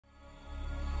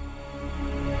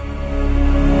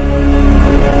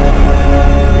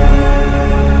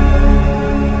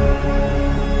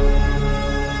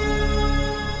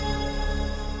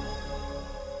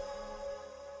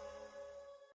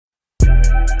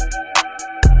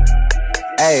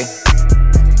Ayy,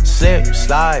 slip,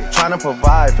 slide, tryna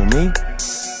provide for me.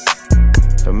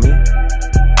 For me.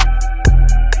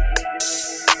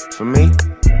 For me.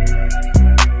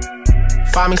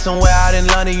 Find me somewhere out in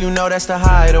London, you know that's the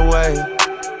hideaway.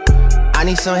 I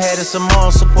need some head and some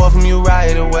more support from you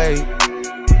right away.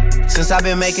 Since I've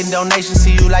been making donations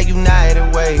to you like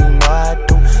United Way, you know I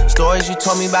do. Stories you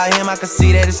told me about him, I can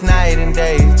see that it's night and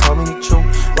day. You told me the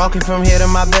truth. Walking from here to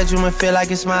my bedroom and feel like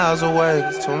it's miles away.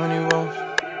 There's too many roads.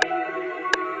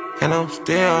 And I'm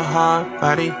still hard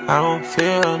body, I don't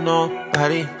feel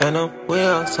nobody. And I'm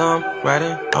will some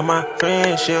riding on my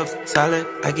friendships solid.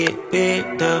 I get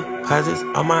big deposits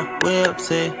on my whips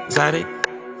exotic.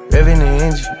 Revving the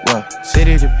engine, well,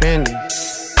 city dependent.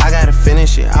 I gotta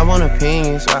finish it, I want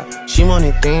opinions, she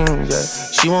wanted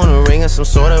things, she want a ring or some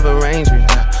sort of arrangement,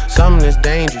 something that's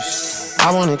dangerous.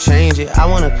 I wanna change it, I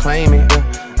wanna claim it,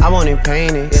 I want it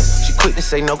painted, She quick to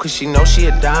say no cause she know she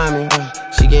a diamond,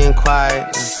 She getting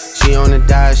quiet, she on the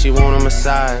diet, she want a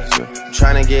massage,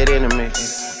 Tryna get intimate,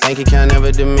 bank account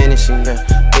never diminishing,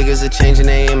 Niggas are changing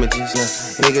their images,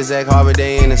 Niggas act hard but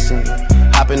they innocent,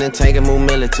 Hop in the tank and move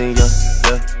militant,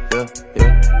 yeah.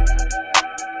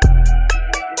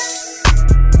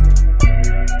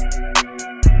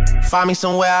 Find me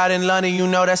somewhere out in London, you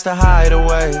know that's the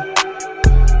hideaway.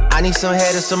 I need some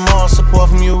head and some more support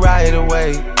from you right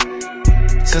away.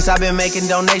 Since I've been making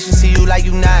donations to you like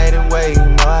United Way, you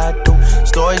know I do.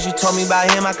 Stories you told me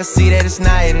about him, I can see that it's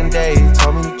night and day. You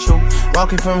told me the truth.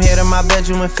 Walking from here to my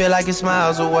bedroom and feel like it's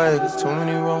miles away. There's too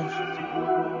many roads.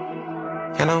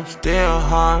 And I'm still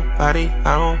hard body,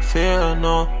 I don't feel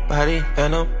nobody.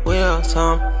 And I'm will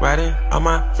some riding on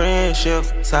my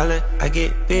friendships solid. I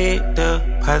get big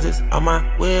deposits on my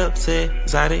whips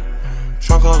exotic.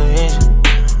 Trunk on the engine,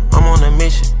 I'm on a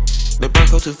mission. The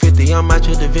Bronco 250, I'm out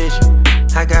your division.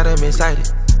 I got them excited,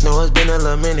 know it's been a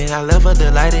little minute. I left her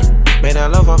delighted, made her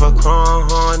love off a chrome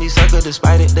horn. These suckers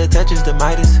despite it, the touch is the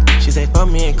Midas. She say fuck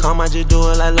me and calm, I just do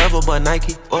it like love her but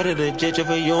Nike. Ordered a jet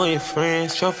for you and your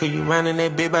friends, show for you round in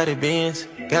that big body Benz.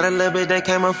 Got a little bit that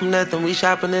came up from nothing, we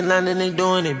shopping in London and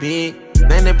doing it big.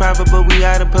 Ain't it private but we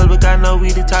out in public, I know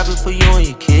we the topic for you and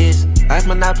your kids. Life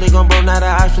monopoly gon' broke, not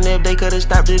an option. If they could've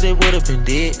stopped it, they would've been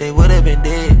dead. They would've been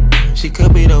dead. She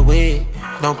could be the wig.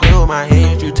 Don't play with my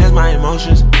head, you test my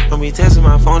emotions. Don't be testing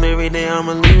my phone every day,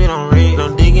 I'ma leave it on red.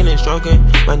 Don't digging and stroking.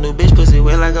 My new bitch pussy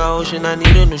wet like an ocean, I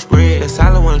need a new spread. The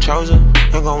solid one chosen.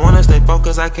 Ain't gon' wanna stay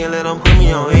focused, I can't let them put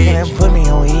me on edge. Can't put me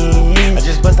on edge. I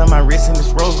just bust on my wrist and this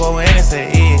rose gold and it's an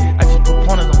edge. I just put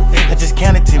pointers on feds. I just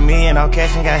counted to me and all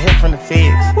cash and got hit from the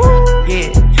feds.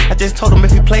 Yeah, I just told them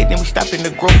if he played then we stopped in the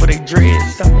growth for they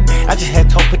dreads. I just had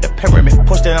told put the pyramid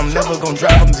push that I'm never gon'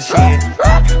 drive from the shed.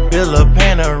 Build a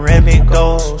panoramic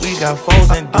goals. We got foes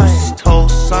and deuces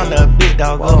toast. On the big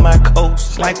dog of my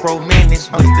coast. Micro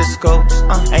minutes with the scopes.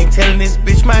 Ain't telling this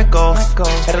bitch my goals.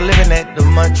 Had a living at the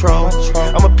Montreal.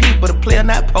 I'm a peep but a player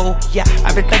not pole. Yeah,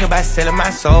 I've been thinking about selling my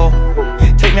soul.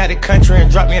 Take me out the country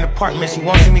and drop me in an apartment. She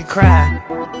won't see me cry.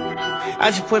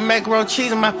 I just put macaroni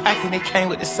cheese in my pocket and it came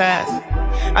with the size.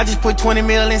 I just put 20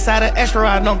 mil inside an extra.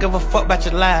 I don't give a fuck about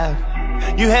your life.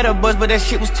 You had a buzz but that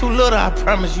shit was too little. I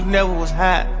promise you never was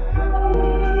hot.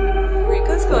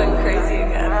 Rico's going crazy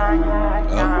again.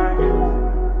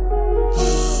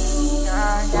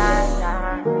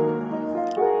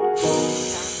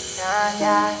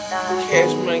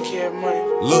 Cash money, cash money.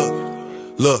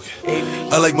 Look,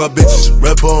 I like my bitches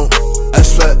red bone,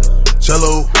 ass fat,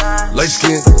 jello, light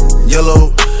skin,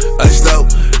 yellow, iced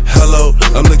out, hello.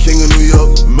 I'm the king of New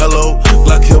York, mellow,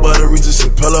 black hair by the Regis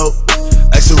and pillow.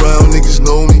 Ask around, niggas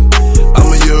know me. I'm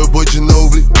a year boy,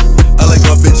 Ginobili. I like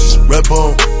my bitches red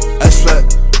bone, ass fat,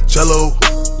 jello,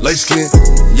 light skin,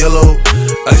 yellow,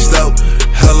 iced out,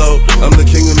 hello. I'm the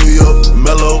king of New York,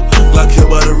 mellow, black hair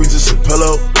by the Regis and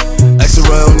pillow. Ask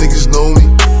around, niggas know me.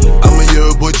 I'm a year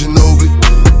boy, Ginobili.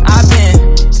 I've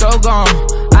been so gone.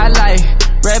 I like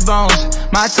red bones,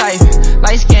 my type,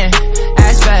 light skin,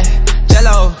 ass fat,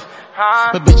 jello.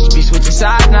 But bitches be switching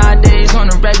sides nowadays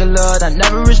on the regular. I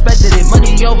never respected it.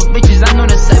 Money over bitches, I know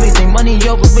that's everything. Money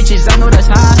over bitches, I know that's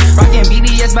high. Rockin'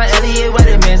 BBS by Elliot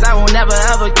Weathermans. I will never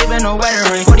ever give it no wedding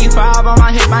ring. 45 on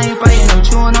my hip, I ain't fighting them.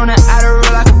 Chewing on that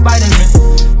Adderall like a vitamin.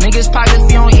 Niggas pockets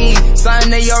be on E, something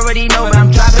they already know, but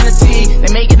I'm dropping the T. They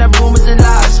making up rumors and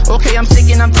lies. Okay, I'm sick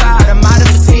and I'm tired, I'm out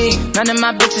of fatigue. None of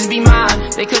my bitches be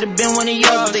mine. They could've been one of yours,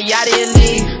 but they out of your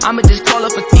league. I'ma just call her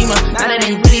Fatima. Now that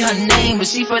ain't really her name, but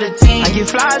she for the team. I get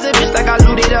flies a bitch like I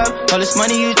looted up. All this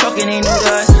money you talking ain't new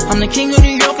to us. I'm the king of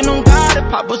New York and on God. If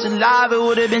Pop was alive, it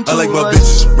would've been too. I like my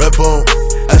bitches red bone,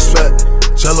 ass fat,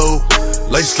 jello,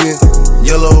 light skin,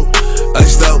 yellow,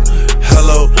 iced out,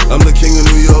 hello. I'm the king of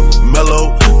New York,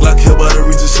 mellow. Glock held by the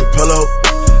Regis and Pillow.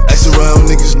 Ask around,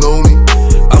 niggas know me.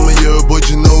 I'm a year boy,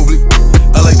 Ginobili.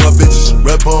 I like my bitches,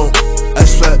 red bone,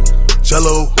 ass fat,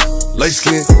 jello, light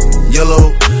skin,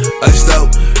 yellow, iced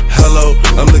out, hello.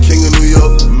 I'm the king of New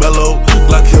York, mellow.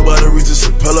 Glock held by the Regis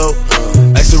and Pillow.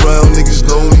 Ask around, niggas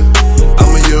know me.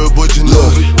 I'm a year boy,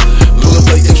 Ginobili. Pull up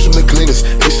like instrument cleaners,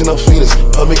 Asian Alphinas.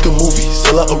 I make a movie,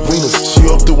 sell out arenas. She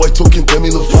off the white token,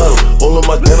 Demi Lovato. All of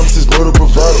my denims is murder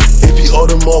bravado. AP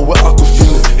Audemars with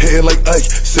Aquafina. Hitting like Ike,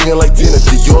 singing like Tina.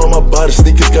 Dior on my body,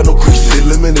 sneakers got no creases. They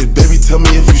limited, baby, tell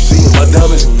me if you see them. My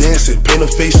diamonds dancing, paint a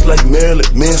face like Marilyn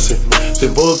Manson. They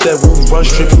blow up that roof, run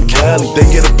straight from Cali. They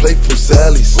get a plate from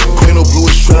Sally's. Queen of Blue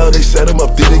is trial, they set him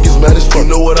up. They niggas mad as fuck.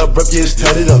 You know what I rep, yeah, it's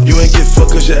tatted up. You ain't get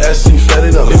fucked cause your ass ain't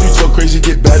fatted up. If you talk crazy,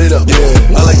 get batted up.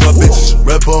 Yeah, I like my bitches,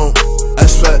 red bone,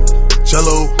 ass fat,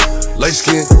 jello, light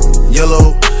skin,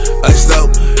 yellow, iced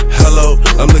out, hello.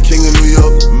 I'm the king of New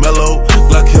York, mellow.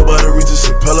 Glock held by the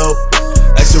Regis and Pillow.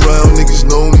 Ask around, niggas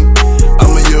know me.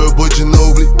 I'm a year boy,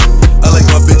 Ginobili. I like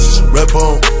my bitches, red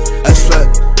bone, ass fat,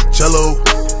 jello,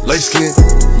 light skin,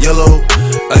 yellow,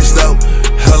 iced out,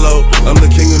 hello. I'm the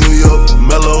king of New York,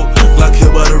 mellow. Glock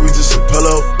held by the Regis and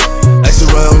Pillow. Ask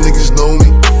around, niggas know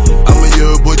me. I'm a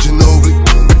year boy, Ginobili.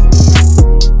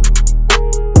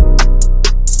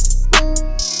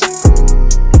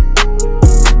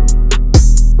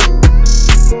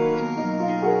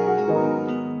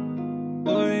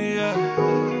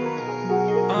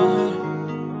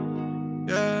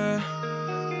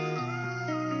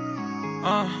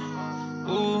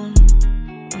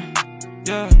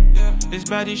 This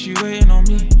baddie, she waiting on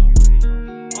me.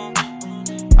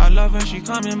 I love when she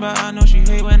coming, but I know she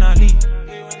hate when I leave.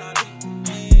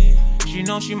 She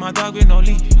know she my dog with no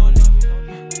leash.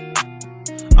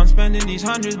 I'm spending these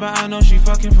hundreds, but I know she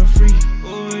fucking for free.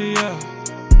 Oh yeah,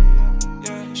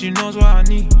 she knows what I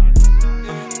need.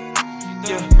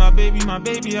 Yeah, my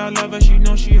baby, I love her, she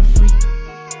know she a freak.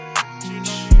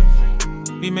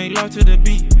 We make love to the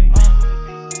beat.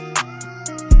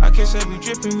 I kiss her, we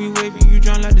drippin', we wavy, you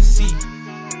drown like the sea.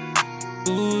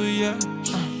 Ooh yeah,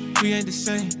 we ain't the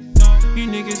same. You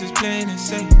niggas is playing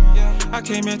insane. I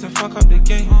came here to fuck up the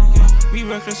game. We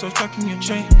reckless, so tucking your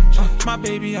chain. My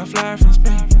baby, I fly her from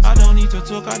Spain. I don't need to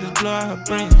talk, I just blow out her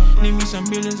brain. Need me some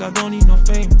millions, I don't need no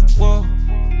fame. Whoa,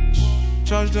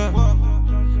 charged up,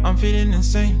 I'm feeling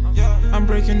insane. I'm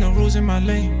breaking the rules in my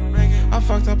lane. I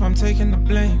fucked up, I'm taking the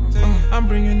blame. I'm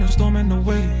bringing the storm and the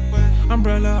wave.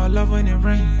 Umbrella, I love when it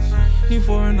rains. Need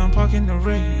foreign, I'm parking the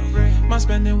rain. My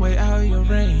spending way out of your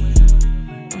range.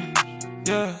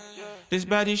 Yeah, this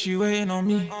baddie, she waiting on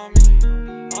me.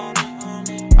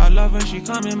 I love when she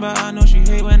coming, but I know she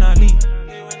hate when I leave.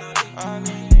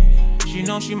 She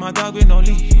know she my dog with no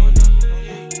leash.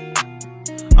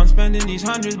 I'm spending these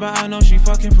hundreds, but I know she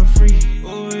fucking for free.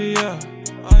 Oh yeah,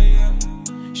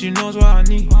 she knows what I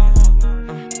need.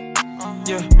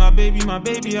 Yeah, my baby,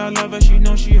 I love her, she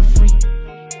know she a freak.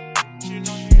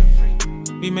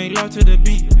 We make love to the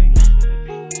beat.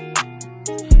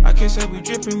 I kiss her, we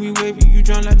drippin', we wavy, you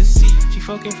drown like the sea. She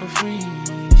fucking for free,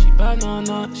 she bad,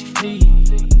 no, she flee.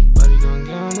 Body gon'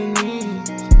 get on her knees.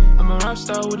 I'm a rap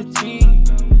star with a T.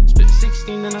 Spit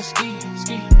 16, then I ski.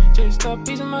 Chased up,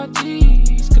 piece of my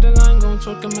G's. Cause the line gon'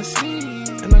 choke in my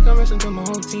sleeve. And I can rest until my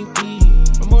whole team bleed.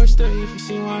 I'm more sturdy if you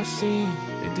see what I see.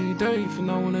 They do you dirty if you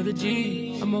know one of the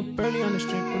G's. I'm up early on the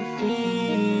strip with the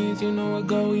fiends. You know what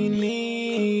go we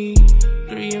need.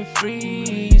 3 and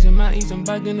freeze, and my E's, I'm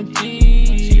bagging up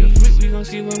G's. She a freak, we gon'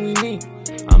 see when we meet.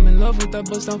 I'm in love with that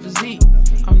bust down physique.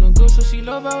 I'm no good, so she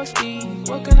love our speed.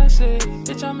 What can I say?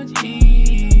 Bitch, I'm a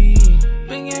G.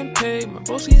 Been getting paid, my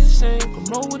bro, he's the same. Come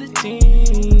roll with the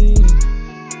team.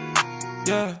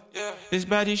 Yeah, this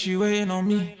baddie, she waiting on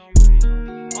me.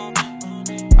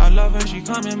 I love when she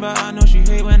coming, but I know she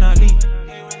hate when I leave.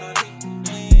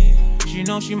 She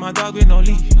know she my dog with no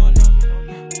leash.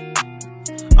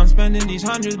 I'm spending these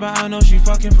hundreds, but I know she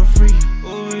fucking for free.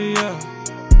 Oh yeah,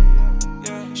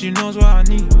 she knows what I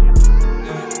need.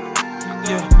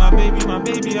 Yeah, my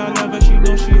baby, I love her, she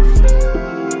knows she a freak.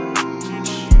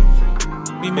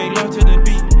 We make love to the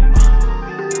beat.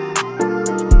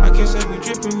 I kiss her, we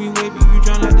drippin', we wavy, you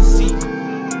drown like the sea.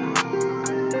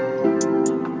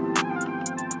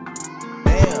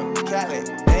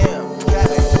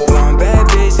 One bad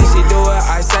bitch, if she do it,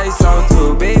 I say so.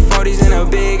 2 big 40s and a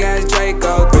big ass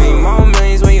Draco. 3 more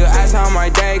millions when you ask how my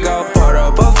day go. Put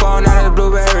up a phone, not a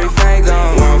blueberry fango.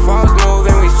 1 false move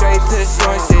and we straight to the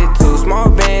short shit. 2 small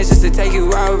bands just to take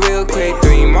you out real quick.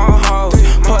 3 more hoes,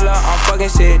 pull up on fucking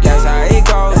shit, that's how it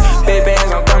goes. Big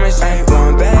bands, I'm coming straight.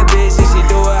 1 bad bitch, if she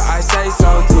do it, I say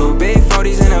so. 2 big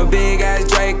 40s and a big ass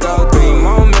Draco. 3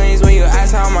 more millions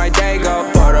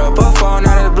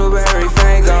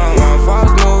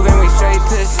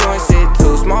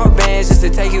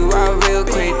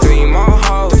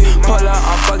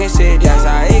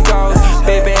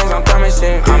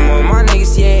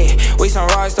We some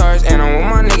rock stars, and I'm with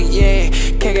my nigga, yeah.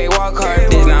 KK walk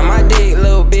hard. This not my dick,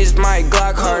 little bitch, my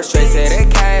Glock hard. Straight to the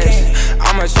cash.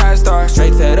 I'm a trap star,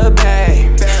 straight to the bag.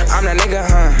 I'm the nigga,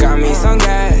 huh? Got me some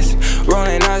gas,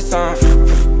 rolling up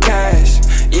some cash.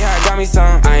 Yeah, I got me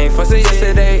some. I ain't fussing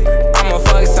yesterday.